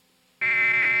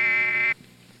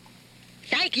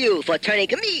Thank you for turning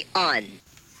me on.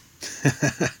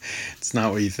 It's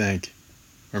not what you think.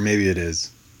 Or maybe it is.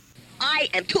 I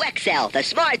am 2XL, the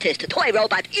smartest toy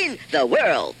robot in the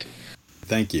world.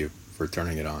 Thank you for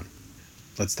turning it on.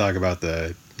 Let's talk about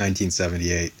the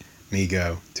 1978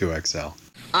 Mego 2XL.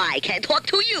 I can talk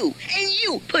to you, and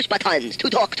you push buttons to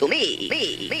talk to me.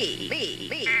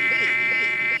 Me.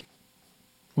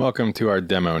 Welcome to our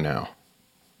demo now.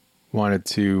 Wanted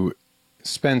to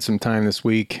spend some time this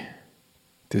week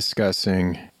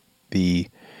discussing the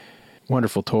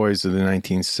wonderful toys of the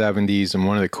 1970s, and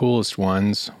one of the coolest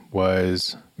ones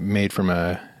was made from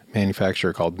a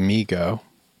manufacturer called Mego.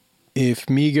 If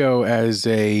Mego as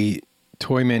a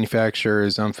toy manufacturer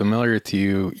is unfamiliar to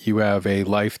you, you have a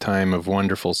lifetime of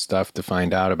wonderful stuff to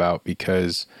find out about,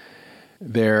 because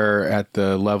they're at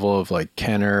the level of like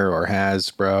Kenner or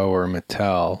Hasbro or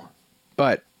Mattel.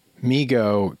 But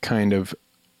Mego kind of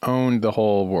owned the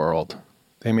whole world.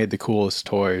 They made the coolest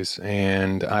toys,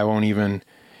 and I won't even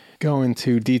go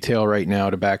into detail right now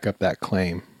to back up that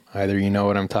claim. Either you know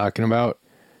what I'm talking about,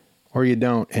 or you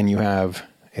don't, and you have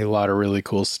a lot of really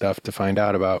cool stuff to find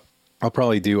out about. I'll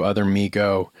probably do other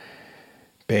Mego-based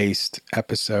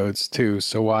episodes too,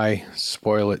 so why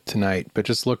spoil it tonight? But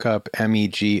just look up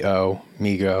Mego,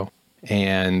 Mego,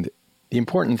 and the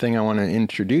important thing I want to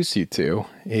introduce you to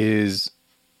is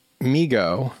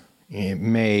Mego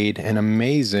made an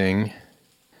amazing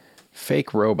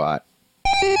fake robot.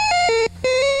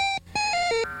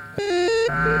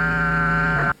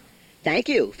 Thank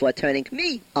you for turning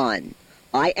me on.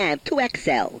 I am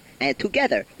 2XL, and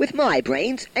together with my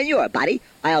brains and your body,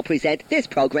 I'll present this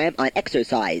program on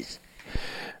exercise.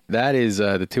 That is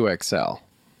the 2XL.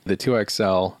 The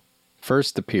 2XL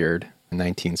first appeared in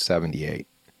 1978.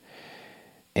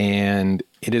 And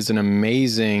it is an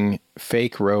amazing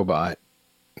fake robot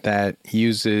that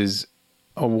uses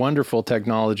a wonderful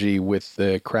technology with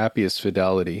the crappiest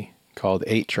fidelity called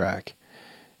 8-track,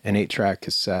 an 8-track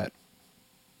cassette.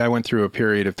 I went through a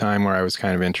period of time where I was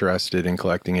kind of interested in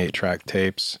collecting 8-track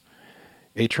tapes.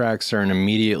 8-tracks are an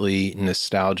immediately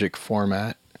nostalgic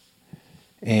format,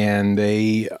 and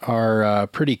they are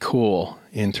pretty cool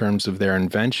in terms of their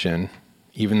invention,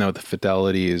 even though the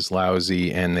fidelity is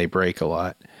lousy and they break a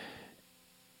lot.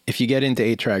 If you get into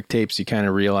 8-track tapes, you kind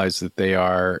of realize that they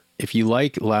are, if you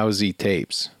like lousy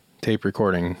tapes, tape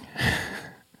recording,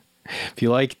 if you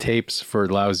like tapes for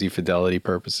lousy fidelity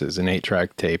purposes, an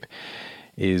 8-track tape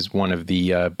is one of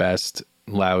the best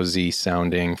lousy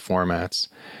sounding formats.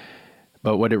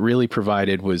 But what it really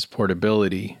provided was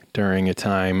portability during a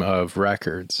time of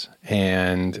records.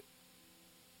 And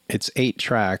it's 8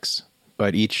 tracks,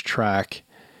 but each track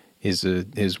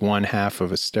is one half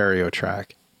of a stereo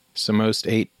track. So most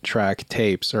 8-track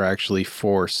tapes are actually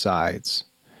 4 sides.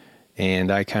 And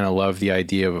I kind of love the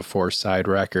idea of a 4-side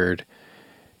record.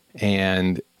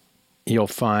 And you'll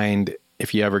find,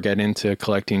 if you ever get into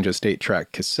collecting just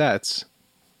 8-track cassettes,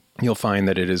 you'll find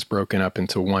that it is broken up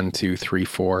into 1, 2, 3,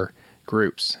 4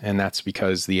 groups. And that's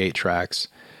because the 8 tracks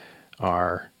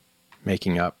are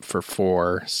making up for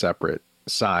 4 separate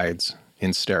sides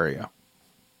in stereo.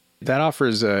 That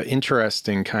offers an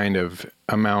interesting kind of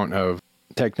amount of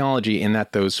technology in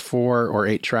that those 4 or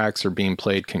 8 tracks are being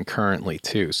played concurrently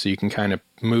too. So you can kind of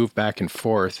move back and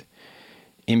forth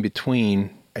in between,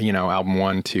 album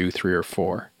 1, 2, 3, or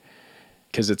 4.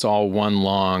 Because it's all one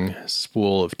long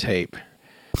spool of tape.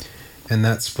 And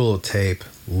that spool of tape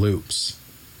loops,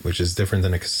 which is different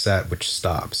than a cassette, which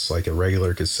stops. Like a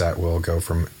regular cassette will go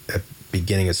from at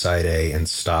beginning of side A and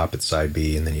stop at side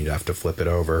B, and then you'd have to flip it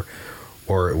over.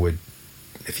 Or it would,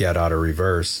 if you had auto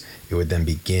reverse, it would then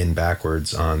begin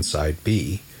backwards on side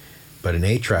B. But an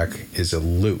 8-track is a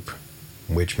loop,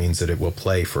 which means that it will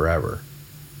play forever.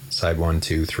 Side 1,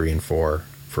 2, 3, and 4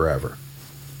 forever.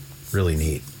 Really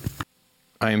neat.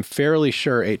 I am fairly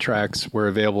sure 8 tracks were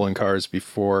available in cars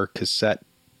before cassette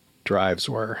drives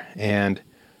were.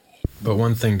 But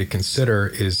one thing to consider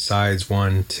is sides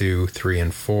 1, 2, 3,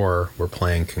 and 4 were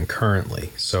playing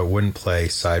concurrently. So it wouldn't play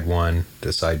side 1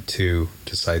 to side 2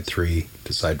 to side 3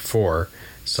 to side 4.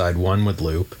 Side 1 would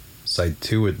loop, side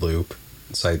 2 would loop,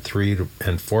 side 3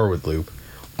 and 4 would loop,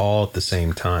 all at the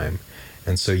same time.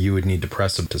 And so you would need to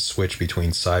press them to switch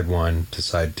between side 1 to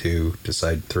side 2 to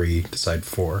side 3 to side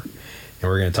 4. And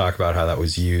we're going to talk about how that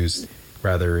was used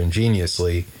rather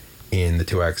ingeniously in the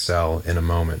 2XL in a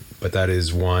moment. But that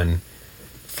is one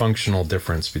functional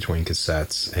difference between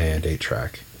cassettes and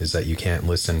 8-track, is that you can't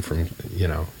listen from,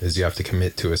 is you have to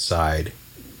commit to a side.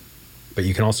 But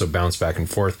you can also bounce back and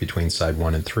forth between side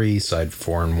 1 and 3, side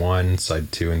 4 and 1,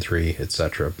 side 2 and 3,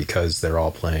 etc., because they're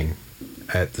all playing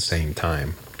at the same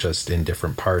time, just in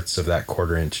different parts of that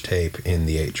 1/4-inch tape in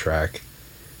the 8-track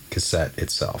cassette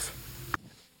itself.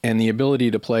 And the ability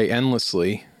to play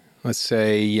endlessly. Let's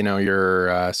say,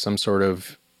 you're some sort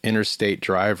of interstate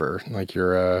driver, like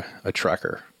you're a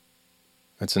trucker.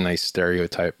 That's a nice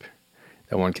stereotype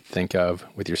that one could think of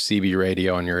with your CB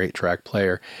radio and your 8-track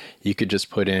player. You could just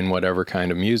put in whatever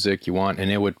kind of music you want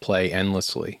and it would play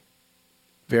endlessly.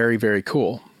 Very, very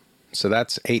cool. So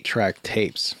that's 8-track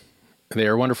tapes. They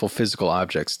are wonderful physical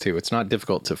objects too. It's not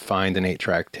difficult to find an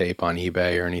 8-track tape on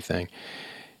eBay or anything.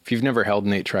 If you've never held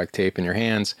an 8-track tape in your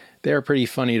hands, they're pretty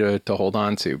funny to hold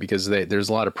on to because there's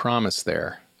a lot of promise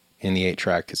there in the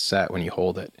 8-track cassette when you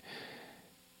hold it.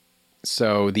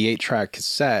 So the 8-track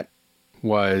cassette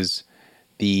was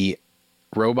the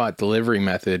robot delivery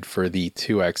method for the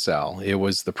 2XL. It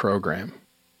was the program.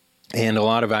 And a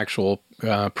lot of actual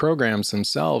programs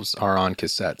themselves are on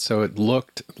cassette. So it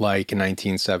looked like a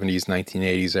 1970s,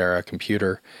 1980s era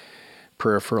computer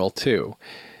peripheral too.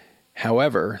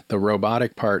 However, the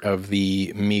robotic part of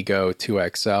the MeeGo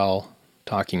 2XL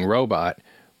talking robot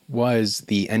was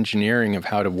the engineering of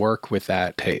how to work with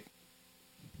that tape.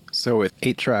 So with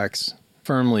 8 tracks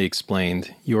firmly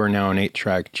explained, you are now an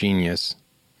 8-track genius,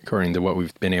 according to what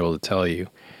we've been able to tell you.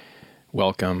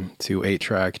 Welcome to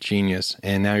 8-track genius.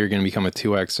 And now you're going to become a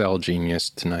 2XL genius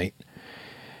tonight.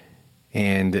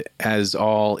 And as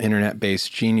all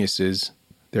internet-based geniuses,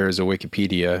 there is a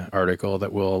Wikipedia article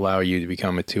that will allow you to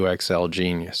become a 2XL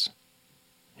genius.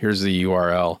 Here's the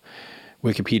URL,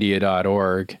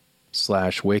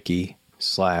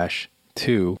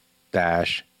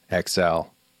 wikipedia.org/wiki/2-XL.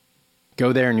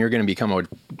 Go there and you're going to become a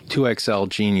 2XL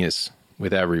genius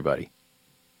with everybody.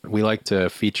 We like to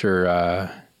feature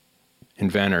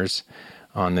inventors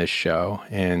on this show,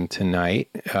 and tonight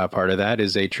part of that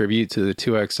is a tribute to the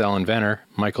 2XL inventor,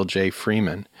 Michael J.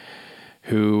 Freeman,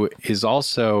 who is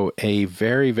also a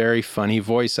very, very funny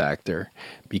voice actor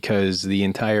because the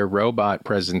entire robot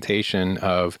presentation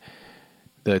of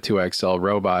the 2XL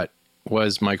robot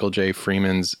was Michael J.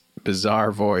 Freeman's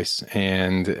bizarre voice.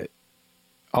 And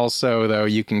also, though,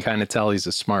 you can kind of tell he's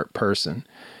a smart person.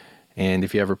 And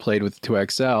if you ever played with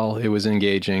 2XL, it was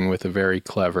engaging with a very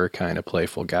clever, kind of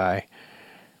playful guy.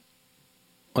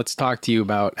 Let's talk to you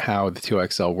about how the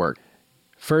 2XL worked.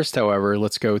 First, however,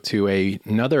 let's go to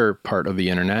another part of the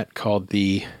internet called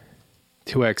the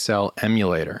 2XL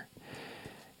emulator.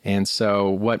 And so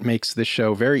what makes this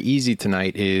show very easy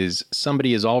tonight is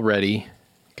somebody has already,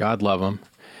 God love them,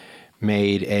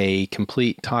 made a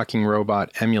complete talking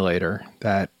robot emulator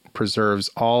that preserves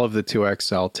all of the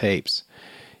 2XL tapes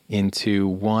into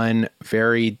one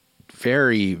very,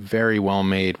 very, very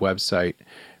well-made website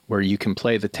where you can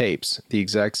play the tapes the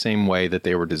exact same way that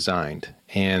they were designed.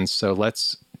 And so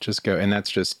let's just go, and that's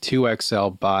just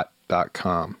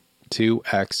 2xlbot.com,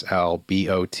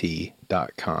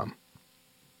 2xlbot.com.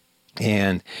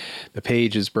 And the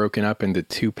page is broken up into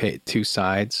two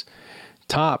sides.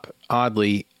 Top,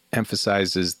 oddly,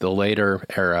 emphasizes the later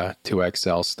era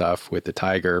 2XL stuff with the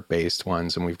Tiger-based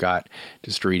ones, and we've got,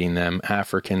 just reading them,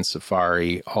 African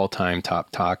Safari, all-time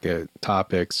top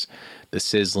topics, The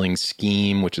Sizzling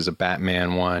Scheme, which is a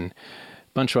Batman one, a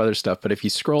bunch of other stuff. But if you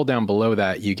scroll down below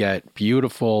that, you get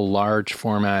beautiful, large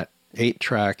format,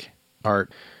 8-track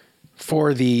art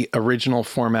for the original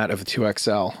format of the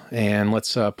 2XL. And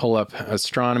let's pull up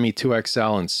Astronomy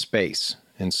 2XL in Space.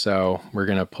 And so we're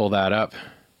going to pull that up.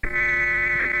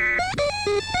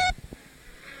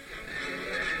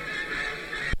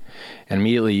 And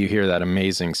immediately you hear that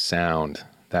amazing sound,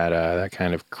 that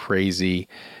kind of crazy,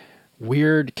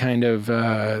 weird kind of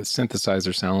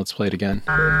synthesizer sound. Let's play it again.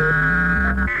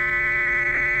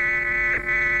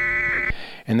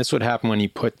 And this would happen when you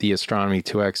put the Astronomy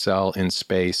 2XL in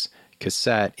Space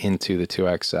cassette into the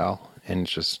 2XL, and it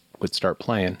just would start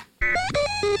playing.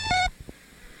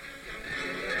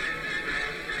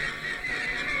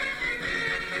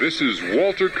 This is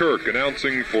Walter Kirk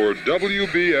announcing for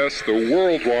WBS, the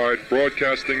Worldwide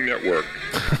Broadcasting Network.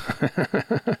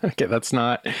 Okay, that's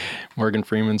not Morgan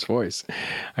Freeman's voice.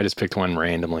 I just picked one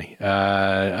randomly.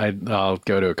 I'll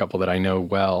go to a couple that I know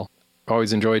well.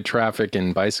 Always enjoyed traffic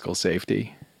and bicycle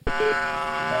safety.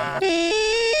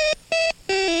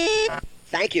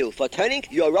 Thank you for turning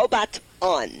your robot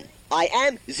on. I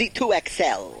am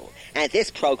Z2XL, and this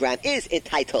program is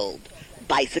entitled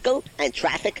Bicycle and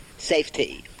Traffic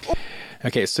Safety.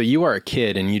 Okay, so you are a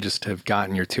kid and you just have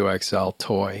gotten your 2XL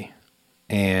toy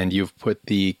and you've put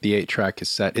the 8-track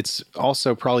cassette. It's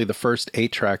also probably the first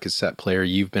 8-track cassette player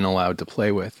you've been allowed to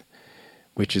play with,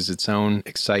 which is its own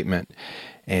excitement.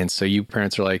 And so you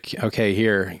parents are like, okay,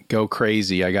 here, go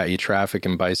crazy. I got you traffic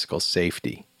and bicycle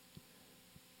safety,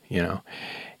 you know?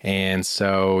 And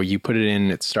so you put it in,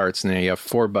 it starts, and then you have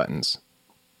 4 buttons.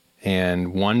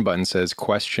 And one button says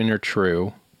question or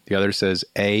true. The other says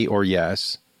A or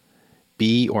yes,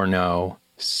 B or no,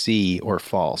 C or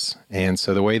false. And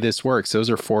so the way this works, those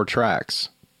are 4 tracks.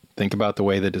 Think about the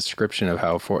way the description of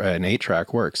how an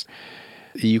 8-track works.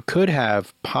 You could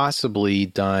have possibly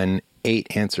done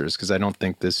 8 answers, because I don't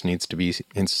think this needs to be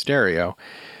in stereo,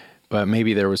 but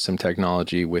maybe there was some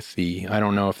technology with I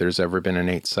don't know if there's ever been an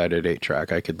 8-sided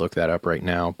 8-track. I could look that up right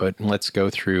now, but let's go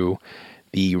through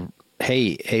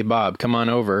hey Bob, come on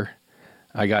over.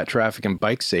 I got traffic and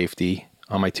bike safety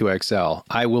on my 2XL.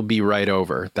 I will be right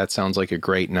over. That sounds like a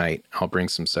great night. I'll bring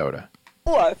some soda.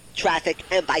 Or traffic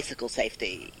and bicycle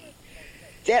safety.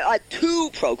 There are 2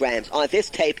 programs on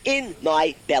this tape in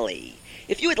my belly.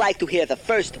 If you would like to hear the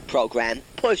first program,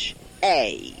 push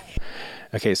A.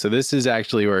 Okay, so this is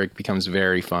actually where it becomes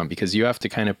very fun, because you have to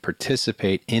kind of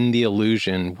participate in the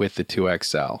illusion with the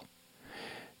 2XL.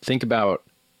 Think about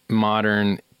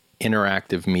modern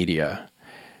interactive media.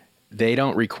 They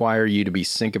don't require you to be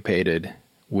syncopated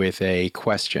with a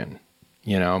question.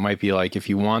 You know, it might be like, if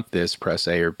you want this, press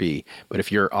A or B. But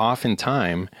if you're off in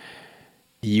time,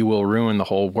 you will ruin the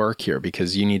whole work here,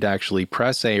 because you need to actually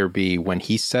press A or B when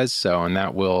he says so, and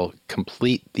that will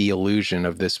complete the illusion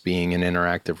of this being an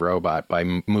interactive robot by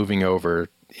moving over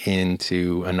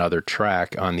into another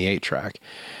track on the 8-track.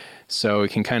 So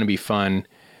it can kind of be fun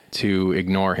to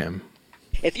ignore him.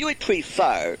 If you would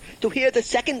prefer to hear the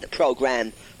second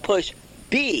program, push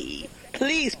B.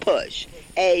 Please push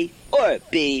A or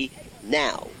B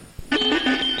now.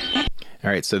 All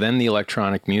right, so then the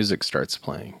electronic music starts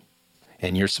playing,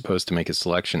 and you're supposed to make a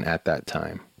selection at that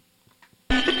time.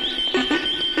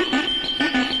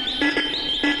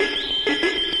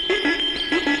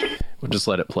 We'll just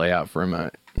let it play out for a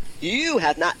minute. You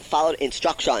have not followed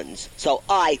instructions, so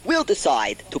I will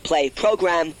decide to play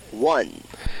program 1.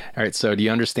 All right, so do you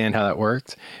understand how that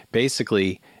worked?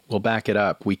 Basically, we'll back it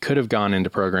up. We could have gone into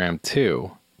program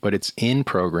 2, but it's in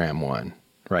program 1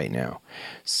 right now.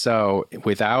 So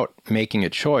without making a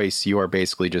choice, you are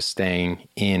basically just staying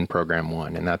in program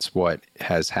 1, and that's what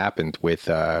has happened with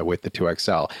the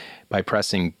 2XL. By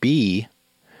pressing B,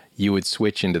 you would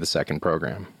switch into the second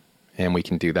program, and we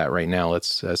can do that right now.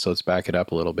 Let's back it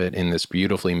up a little bit in this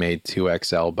beautifully made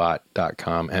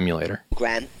 2xlbot.com emulator.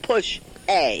 Program push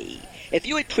A. If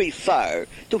you would prefer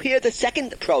to hear the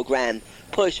second program,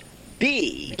 push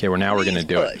B. Okay, we're going to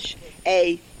do it. Push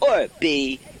A or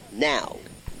B now.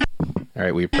 All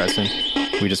right, we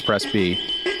just press B.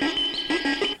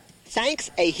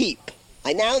 Thanks a heap.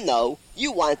 I now know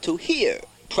you want to hear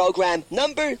program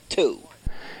number 2.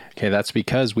 Okay, that's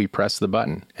because we press the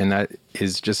button, and that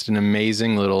is just an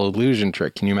amazing little illusion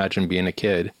trick. Can you imagine being a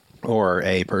kid or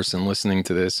a person listening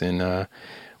to this in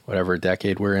whatever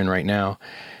decade we're in right now?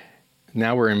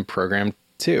 Now we're in program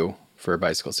 2 for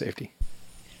bicycle safety.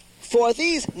 For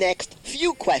these next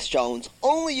few questions,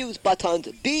 only use buttons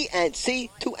B and C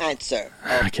to answer.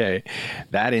 Okay,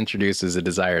 that introduces a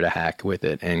desire to hack with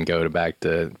it and go back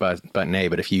to button A.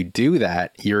 But if you do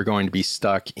that, you're going to be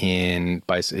stuck in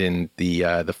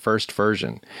the first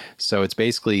version. So it's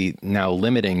basically now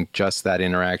limiting just that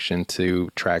interaction to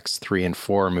tracks 3 and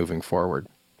 4 moving forward.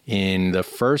 In the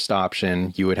first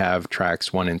option, you would have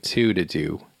tracks 1 and 2 to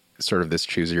do sort of this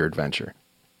choose your adventure.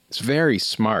 It's very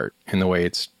smart in the way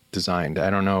it's designed. I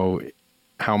don't know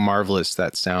how marvelous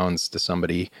that sounds to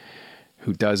somebody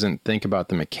who doesn't think about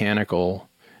the mechanical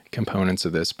components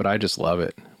of this, but I just love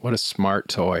it. What a smart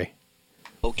toy.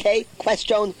 Okay,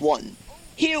 question 1.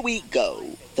 Here we go.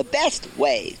 The best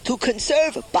way to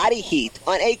conserve body heat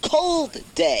on a cold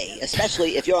day,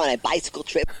 especially if you're on a bicycle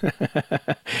trip.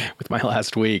 With my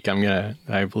last week,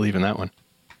 I believe in that one.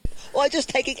 Or just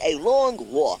taking a long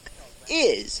walk,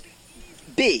 is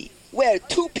B, wear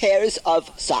 2 pairs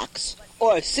of socks,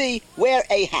 or C, wear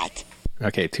a hat.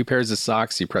 Okay, 2 pairs of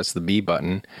socks, you press the B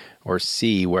button, or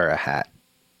C, wear a hat.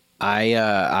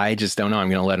 I just don't know. I'm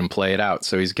going to let him play it out.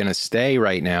 So he's going to stay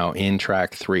right now in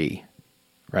track 3,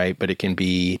 right? But it can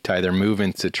be to either move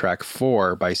into track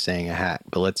 4 by saying a hat.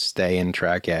 But let's stay in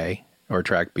track A, or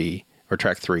track B, or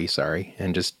track 3, sorry,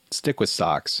 and just stick with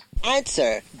socks.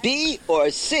 Answer B or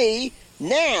C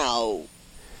now.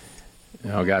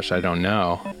 Oh gosh, I don't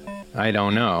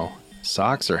know.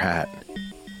 Socks or hat?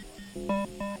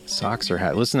 Socks or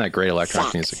hat? Listen to that great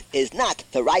electronic music. Socks is not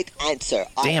the right answer.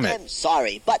 Damn it. I am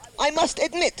sorry, but I must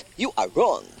admit, you are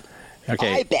wrong.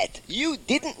 Okay. I bet you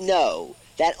didn't know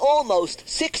that almost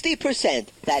 60%,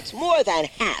 that's more than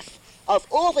half, of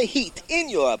all the heat in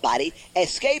your body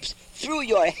escapes through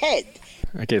your head.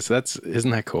 Okay, so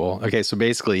isn't that cool? Okay, so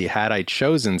basically, had I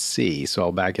chosen C, so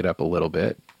I'll back it up a little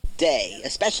bit. Day,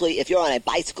 especially if you're on a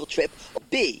bicycle trip.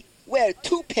 B, wear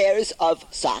 2 pairs of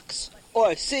socks.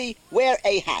 Or C, wear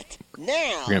a hat.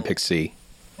 Now. We're going to pick C.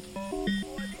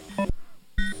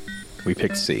 We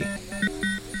picked C.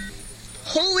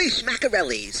 Holy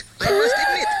schmackarellis, I must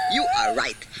admit, you are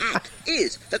right. Hat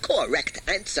is the correct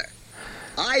answer.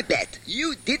 I bet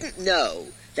you didn't know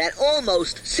that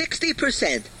almost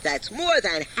 60%, that's more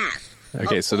than half.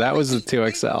 Okay, so that was the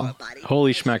 2XL.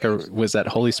 Holy schmacker, was that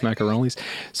Holy Smackarolis?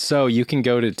 So you can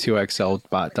go to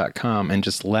 2xlbot.com and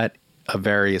just let a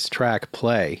various track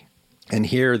play and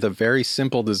hear the very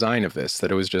simple design of this,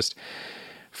 that it was just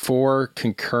 4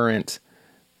 concurrent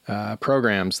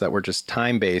programs that were just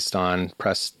time based on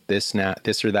press this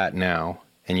or that now,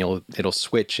 and it'll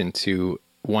switch into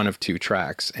one of 2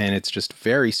 tracks, and it's just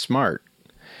very smart.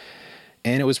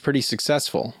 And it was pretty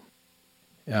successful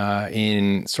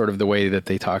in sort of the way that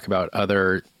they talk about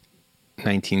other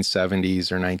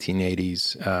 1970s or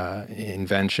 1980s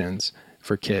inventions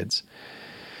for kids.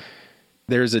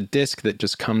 There's a disc that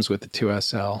just comes with the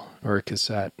 2SL or a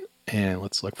cassette, and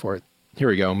let's look for it. Here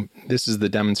we go. This is the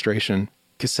demonstration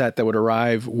cassette that would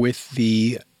arrive with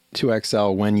the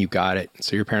 2XL when you got it.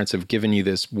 So your parents have given you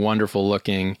this wonderful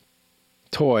looking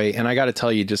toy, and I got to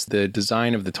tell you, just the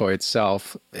design of the toy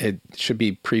itself, it should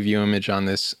be preview image on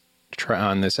this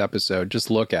episode.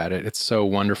 Just look at it. It's so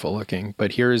wonderful looking.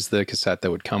 But here's the cassette that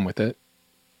would come with it.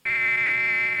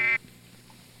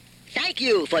 Thank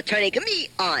you for turning me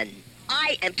on.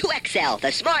 I am 2XL,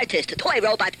 the smartest toy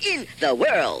robot in the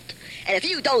world. And if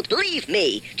you don't believe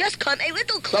me, just come a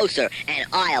little closer and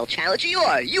I'll challenge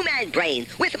your human brain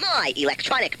with my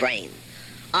electronic brain.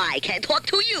 I can talk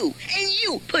to you, and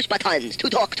you push buttons to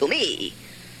talk to me.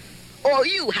 All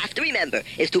you have to remember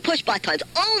is to push buttons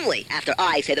only after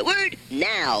I say the word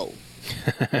now.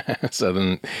 So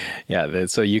then, yeah,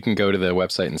 so you can go to the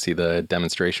website and see the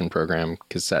demonstration program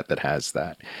cassette that has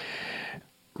that.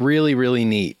 Really, really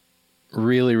neat.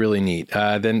 Really, really neat.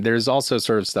 Then there's also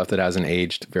sort of stuff that hasn't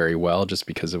aged very well just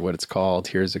because of what it's called.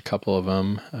 Here's a couple of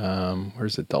them.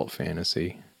 Where's Adult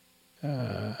Fantasy?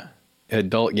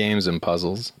 Adult Games and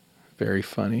Puzzles. Very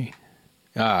funny.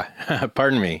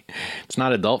 Pardon me. It's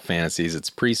not Adult Fantasies. It's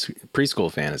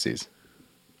preschool fantasies.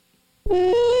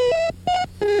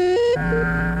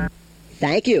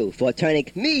 Thank you for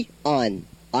turning me on.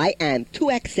 I am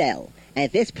 2XL. And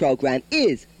this program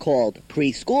is called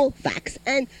Preschool Facts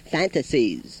and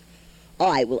Fantasies.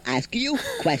 I will ask you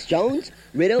questions,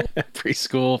 riddle...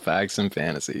 Preschool Facts and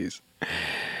Fantasies.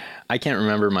 I can't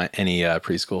remember any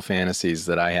preschool fantasies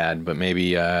that I had, but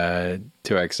maybe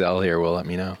 2XL here will let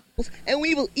me know. And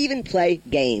we will even play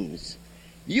games.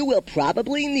 You will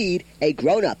probably need a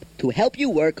grown-up to help you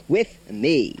work with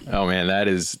me. Oh man, that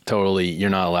is totally... You're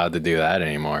not allowed to do that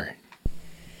anymore.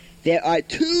 There are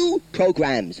 2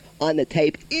 programs on the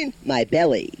tape in my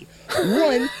belly.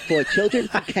 One for children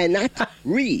who cannot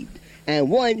read,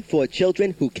 and one for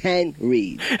children who can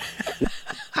read.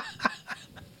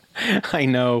 I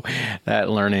know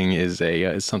that learning is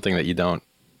something that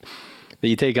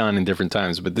you take on in different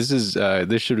times, but this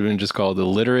should have been just called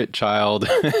Illiterate Child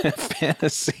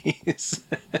Fantasies.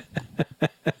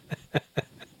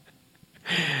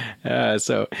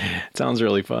 So it sounds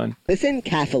really fun. Listen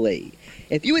carefully.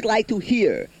 If you would like to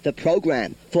hear the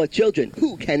program for children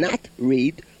who cannot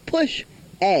read, push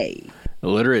A.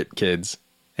 Illiterate kids.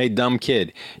 Hey, dumb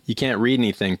kid, you can't read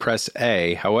anything, press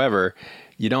A. However,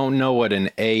 you don't know what an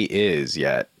A is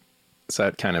yet. So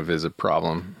that kind of is a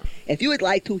problem. If you would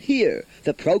like to hear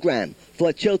the program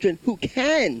for children who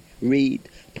can read,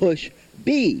 push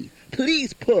B.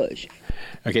 Please push.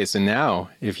 Okay, so now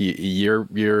if you're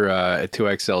a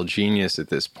 2XL genius at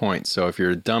this point. So if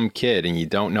you're a dumb kid and you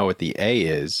don't know what the A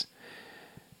is,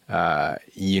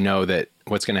 you know that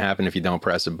what's going to happen if you don't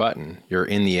press a button. You're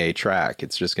in the A track.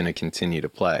 It's just going to continue to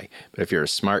play. But if you're a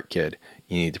smart kid,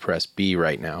 you need to press B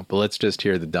right now. But let's just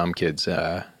hear the dumb kids.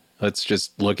 Let's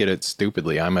just look at it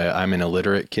stupidly. I'm an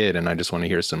illiterate kid, and I just want to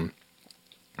hear some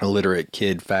illiterate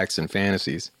kid facts and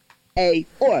fantasies. A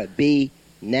or B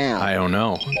now. I don't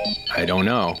know.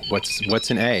 What's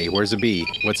an A? Where's a B?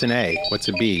 What's an A? What's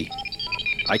a B?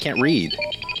 I can't read.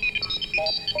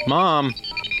 Mom,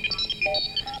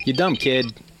 you dumb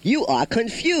kid. You are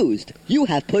confused. You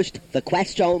have pushed the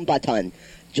question button.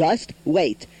 Just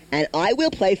wait, and I will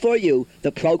play for you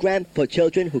the program for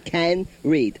children who can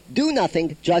read. Do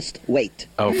nothing, just wait.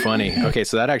 Oh, funny. Okay,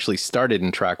 so that actually started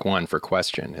in track 1 for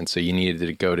question, and so you needed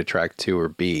to go to track 2 or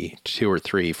B, 2 or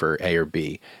 3 for A or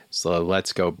B. So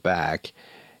let's go back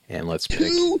and let's pick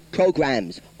 2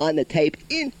 programs on the tape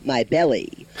in my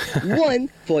belly. One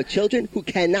for children who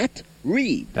cannot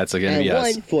read. That's going to be us.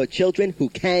 And one for children who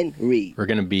can read.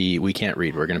 We can't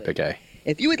read. We're going to pick A.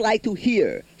 If you would like to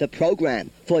hear the program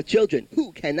for children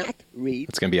who cannot read,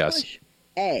 It's going to be us. push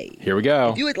A. Here we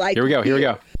go. If you would like Here we to go. Here we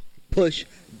hear, go. Push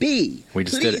B. We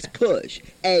just did Please it. push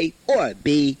A or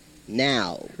B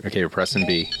now. Okay, we're pressing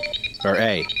B. Or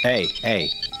A.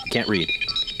 Can't read.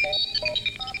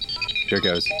 Here it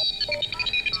goes.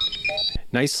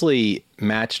 Nicely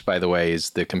matched, by the way,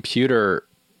 is the computer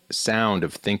sound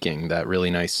of thinking, that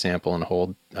really nice sample and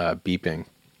hold beeping.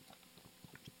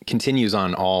 Continues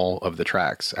on all of the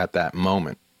tracks at that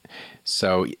moment.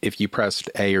 So if you pressed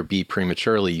A or B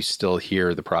prematurely, you still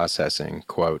hear the processing,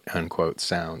 quote, unquote,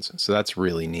 sounds. So that's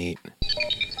really neat.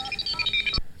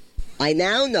 I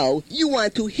now know you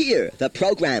want to hear the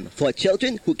program for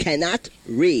children who cannot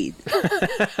read.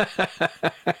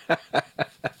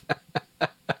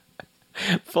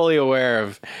 Fully aware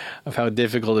of how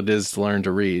difficult it is to learn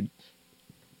to read.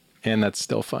 And that's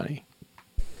still funny.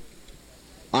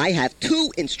 I have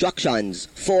 2 instructions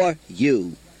for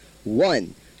you.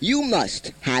 1, you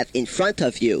must have in front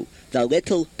of you the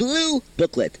little blue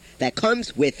booklet that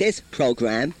comes with this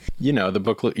program. You know, the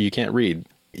booklet you can't read.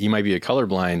 You might be a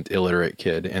colorblind, illiterate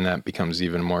kid, and that becomes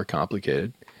even more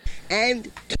complicated.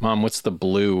 And Mom, what's the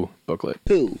blue booklet?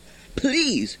 2,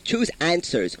 please choose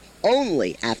answers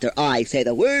only after I say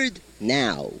the word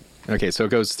now. Okay, so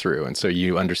it goes through, and so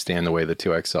you understand the way the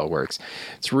 2XL works.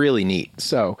 It's really neat.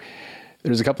 So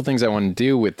there's a couple things I want to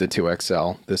do with the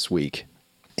 2XL this week.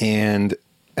 And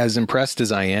as impressed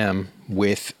as I am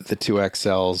with the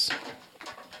 2XL's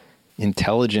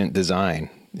intelligent design,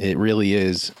 it really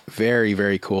is very,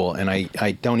 very cool. And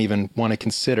I don't even want to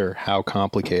consider how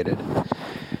complicated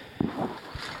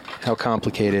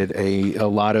a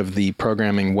lot of the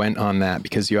programming went on that,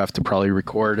 because you have to probably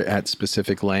record at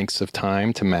specific lengths of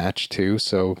time to match too.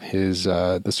 So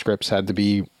the scripts had to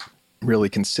be really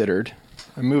considered.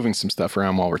 I'm moving some stuff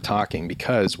around while we're talking,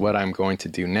 because what I'm going to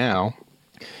do now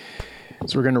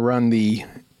is we're going to run the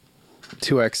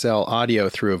 2XL audio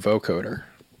through a vocoder.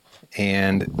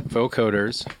 And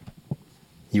vocoders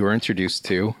you were introduced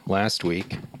to last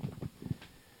week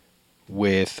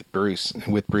with Bruce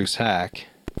Hack,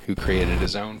 who created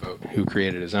his own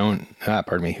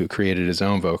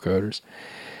vocoders.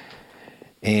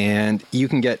 And you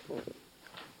can get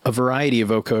a variety of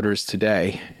vocoders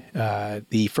today.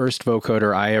 The first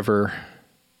vocoder I ever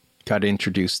got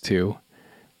introduced to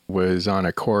was on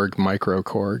a Korg Micro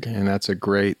Korg, and that's a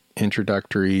great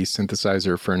introductory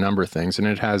synthesizer for a number of things. And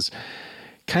it has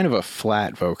kind of a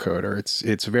flat vocoder.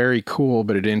 It's very cool,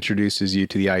 but it introduces you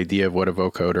to the idea of what a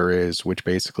vocoder is, which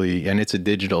basically, and it's a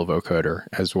digital vocoder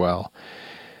as well.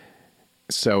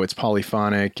 So it's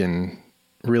polyphonic and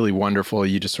really wonderful.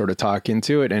 You just sort of talk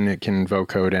into it, and it can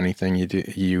vocode anything you do.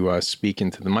 You speak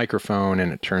into the microphone,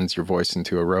 and it turns your voice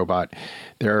into a robot.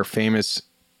 There are famous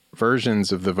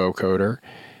versions of the vocoder.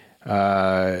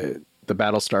 The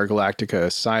Battlestar Galactica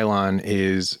Cylon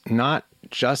is not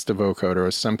just a vocoder,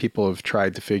 as some people have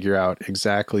tried to figure out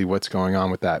exactly what's going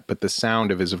on with that, but the sound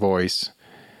of his voice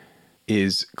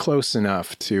is close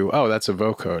enough to, oh, that's a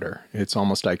vocoder. It's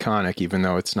almost iconic, even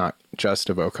though it's not just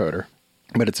a vocoder,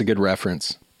 but it's a good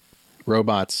reference.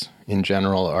 Robots in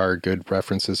general are good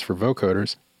references for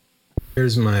vocoders.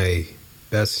 Here's my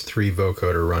best 3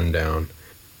 vocoder rundown.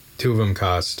 2 of them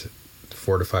cost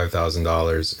 $4,000 to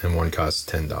 $5,000, and one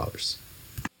costs $10.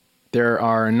 There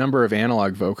are a number of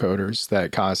analog vocoders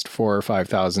that cost $4,000 or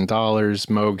 $5,000.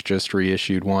 Moog just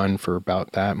reissued one for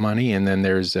about that money, and then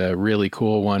there's a really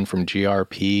cool one from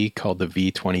GRP called the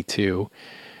V22.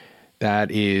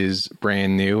 That is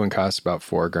brand new and costs about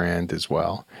 $4,000 as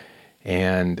well.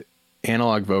 And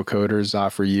analog vocoders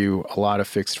offer you a lot of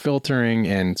fixed filtering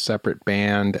and separate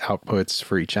band outputs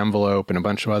for each envelope and a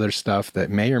bunch of other stuff that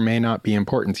may or may not be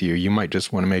important to you. You might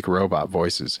just want to make robot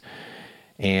voices.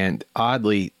 And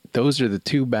oddly, those are the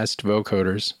 2 best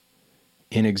vocoders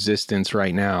in existence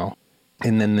right now.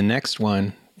 And then the next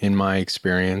one, in my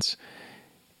experience,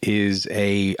 is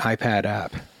a iPad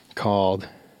app called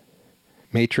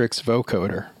Matrix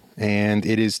Vocoder. And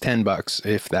it is $10,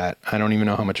 if that. I don't even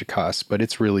know how much it costs, but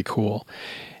it's really cool.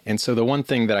 And so the one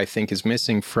thing that I think is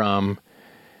missing from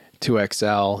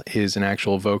 2XL is an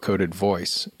actual vocoded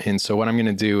voice. And so what I'm going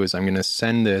to do is I'm going to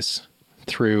send this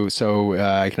through. So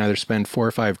I can either spend $4,000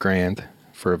 or $5,000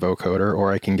 for a vocoder,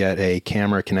 or I can get a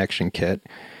camera connection kit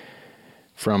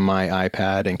from my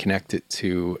iPad and connect it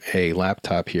to a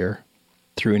laptop here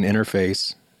through an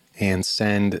interface and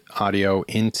send audio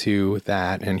into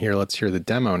that. And here, let's hear the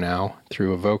demo now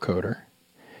through a vocoder,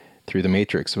 through the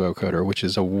Matrix Vocoder, which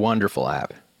is a wonderful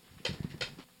app.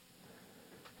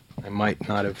 I might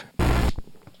not have...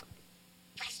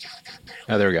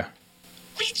 Oh, there we go.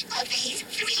 Which of these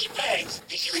 3 words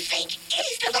do you think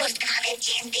is the most common?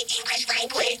 in the English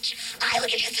language. I will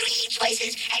give you 3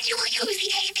 choices, and you will use the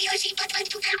A, B, or C button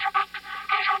to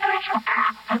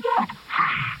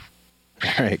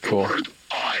All right, cool. The word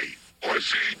I or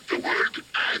Z, the word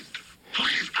and.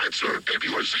 Please answer A,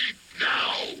 B, or C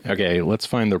now. Okay, let's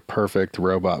find the perfect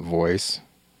robot voice.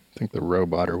 I think the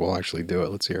roboter will actually do it.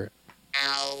 Let's hear it.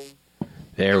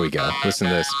 There we go. Listen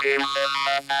to this.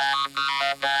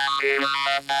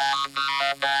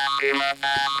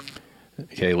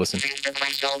 Okay, listen. Since the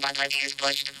question button is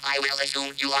pushed, I will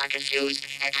assume you are confused,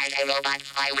 and as a robot,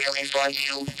 I will inform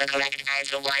you the correct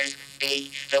answer was B.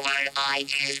 The word I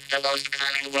is the most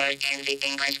common word in the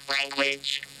English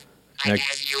language. I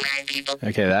guess you and people...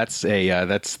 Okay, that's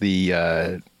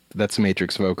the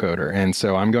Matrix vocoder, and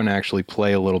so I'm going to actually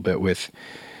play a little bit with.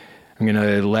 I'm going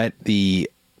to let the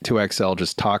 2XL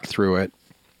just talk through it,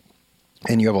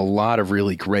 and you have a lot of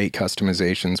really great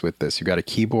customizations with this. You've got a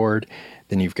keyboard,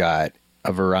 then you've got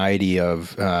a variety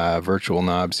of virtual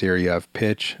knobs here. You have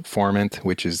pitch, formant,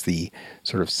 which is the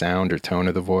sort of sound or tone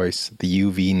of the voice, the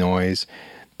UV noise,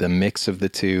 the mix of the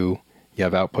two. You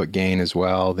have output gain as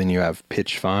well. Then you have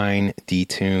pitch fine,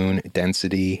 detune,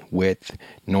 density, width,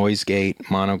 noise gate,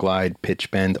 monoglide,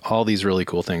 pitch bend, all these really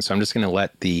cool things. So I'm just going to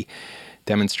let the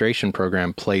demonstration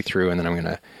program play through, and then I'm going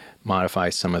to modify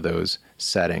some of those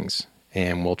settings,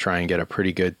 and we'll try and get a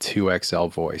pretty good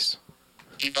 2XL voice.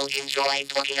 People enjoy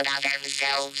talking about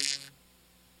themselves.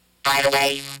 By the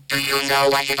way, do you know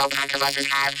what hippopotamuses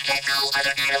have that no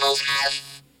other animals have?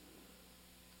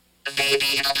 Baby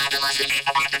hippopotamuses.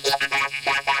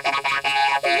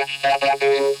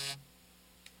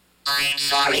 I'm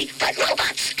sorry, but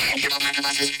robots and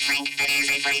hippopotamuses think that is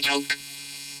a funny joke.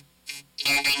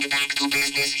 Getting back to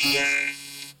business here.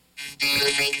 Do you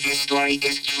think this story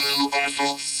is true or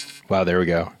false? Wow, there we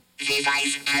go. The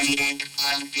Vice President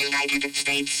of the United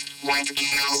States was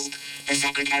killed. The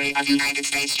Secretary of United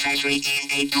States Treasury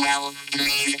in a duel.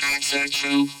 Please answer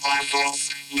true or false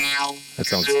now. That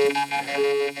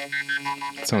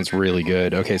sounds really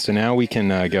good. Okay, so now we can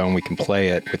go and we can play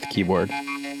it with the keyboard.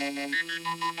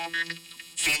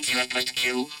 Since you have pushed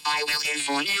Q, I will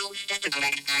inform you that the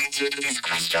correct answer to this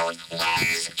question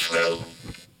was true.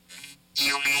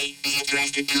 You may be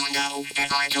interested to know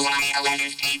that on July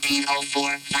 11th,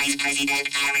 1804, Vice President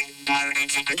Aaron Burr and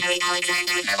Secretary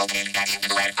Alexander Hamilton got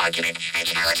into an argument and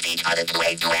challenged each other to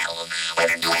a duel. When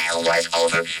the duel was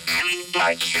over, Aaron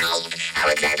Burr killed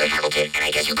Alexander Hamilton, and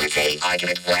I guess you could say the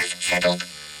argument was settled.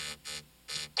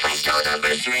 Question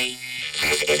number 3.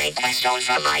 This is a question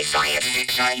from my science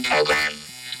fiction program.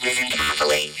 Listen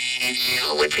carefully. If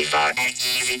you would prefer an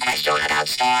easy question about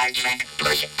Star Trek,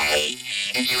 push A.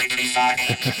 If you would prefer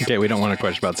a... Okay, we don't want a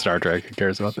question about Star Trek. Who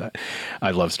cares about that? I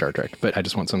love Star Trek, but I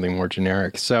just want something more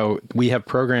generic. So we have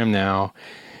program now,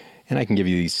 and I can give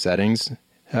you these settings.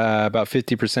 About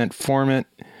 50% formant,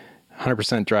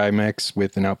 100% dry mix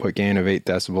with an output gain of 8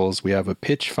 decibels. We have a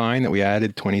pitch fine that we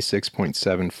added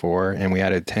 26.74, and we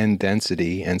added 10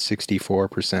 density and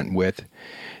 64% width.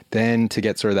 Then to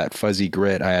get sort of that fuzzy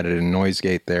grit, I added a noise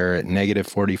gate there at negative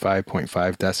 45.5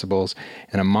 decibels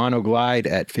and a monoglide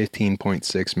at 15.6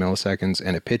 milliseconds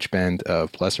and a pitch bend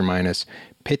of plus or minus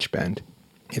pitch bend.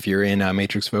 If you're in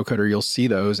Matrix Vocoder, you'll see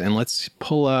those. And let's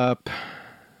pull up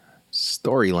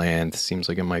Storyland. Seems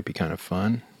like it might be kind of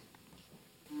fun.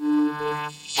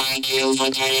 Thank you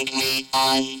for turning me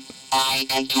on. I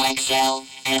am 2XL,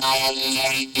 and I am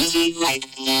very busy right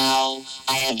now.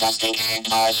 I am dusting and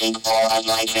polishing all of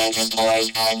my transistors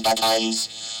and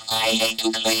buttons. I hate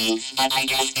to clean, but I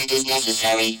guess it is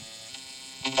necessary.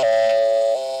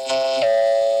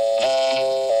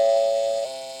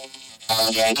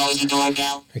 Oh, there goes the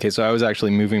doorbell. Okay, so I was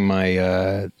actually moving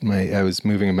I was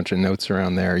moving a bunch of notes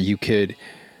around there. You could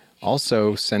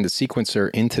also send a sequencer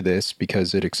into this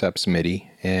because it accepts MIDI,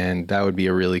 and that would be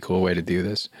a really cool way to do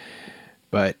this.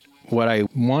 But what I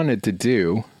wanted to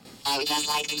do... I would just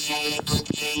like to say good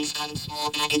things on small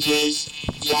packages.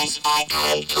 Yes, I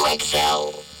am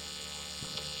 2XL.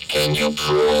 Can you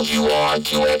prove you are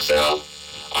 2XL?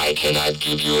 I cannot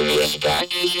give you this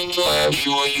package until I am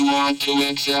sure you are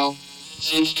 2XL.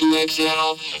 Since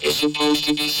 2XL is supposed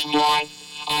to be smart,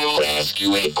 I will ask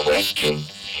you a question.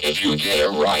 If you get it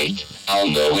right, I'll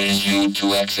know it is you,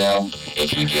 2XL.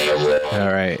 If you get it wrong...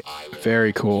 All right.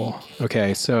 Very cool.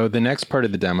 Okay, so the next part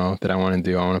of the demo that I want to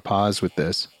do, I want to pause with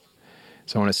this.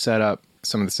 So I want to set up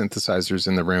some of the synthesizers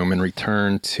in the room and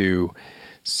return to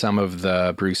some of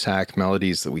the Bruce Hack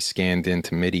melodies that we scanned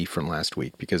into MIDI from last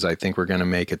week, because I think we're going to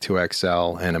make a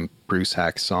 2XL and a Bruce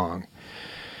Hack song.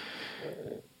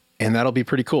 And that'll be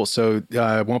pretty cool. So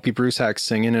it won't be Bruce Hack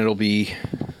singing. It'll be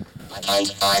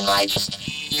buttons unlike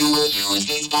you will use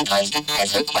these buttons to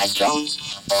answer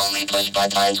questions. Only push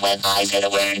buttons when I say the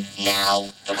word now.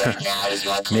 The word now is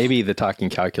your clue. Maybe the talking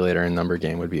calculator and number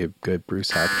game would be a good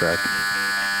Bruce Hack track.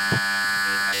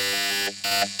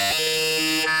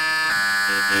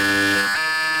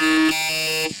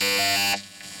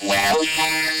 Well,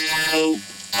 hello.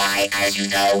 I, as you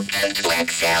know, am to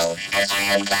Excel, and I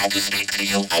am glad to speak to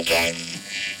you again.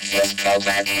 This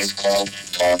program is called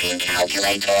Talking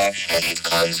Calculator, and it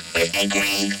comes with a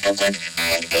green booklet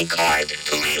and a card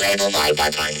to relabel my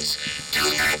buttons. Do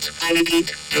not, I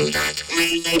repeat, do not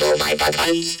relabel my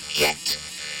buttons yet.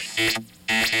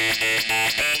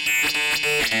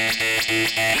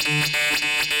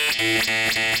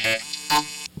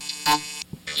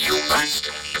 You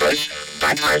must push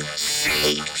button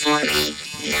C for me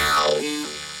now.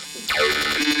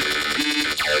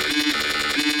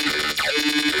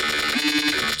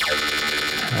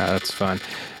 That's fun.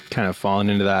 Kind of falling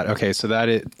into that. Okay, so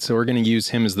we're going to use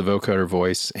him as the vocoder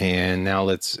voice, and now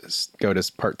let's go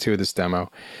to part 2 of this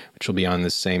demo, which will be on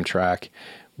this same track,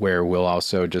 where we'll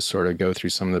also just sort of go through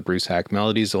some of the Bruce Hack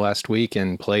melodies of last week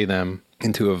and play them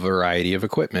into a variety of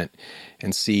equipment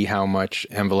and see how much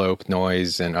envelope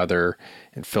noise and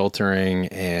filtering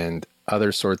and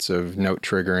other sorts of note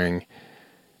triggering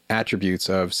attributes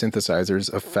of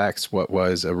synthesizers affects what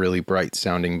was a really bright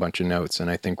sounding bunch of notes. And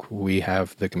I think we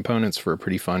have the components for a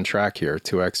pretty fun track here.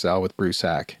 2XL with Bruce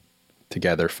Hack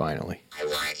together finally. I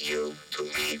want you to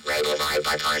relabel my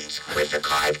buttons with the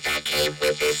card that came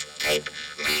with this tape.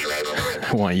 Relabel my buttons.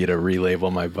 I want you to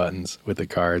relabel my buttons with the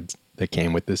cards that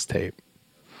came with this tape.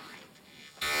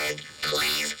 And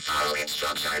please follow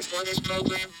instructions for this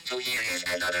program. So here is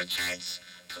another chance.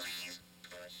 Please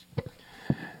push.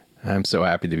 I'm so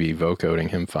happy to be vocoding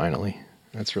him finally.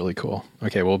 That's really cool.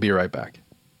 Okay, we'll be right back.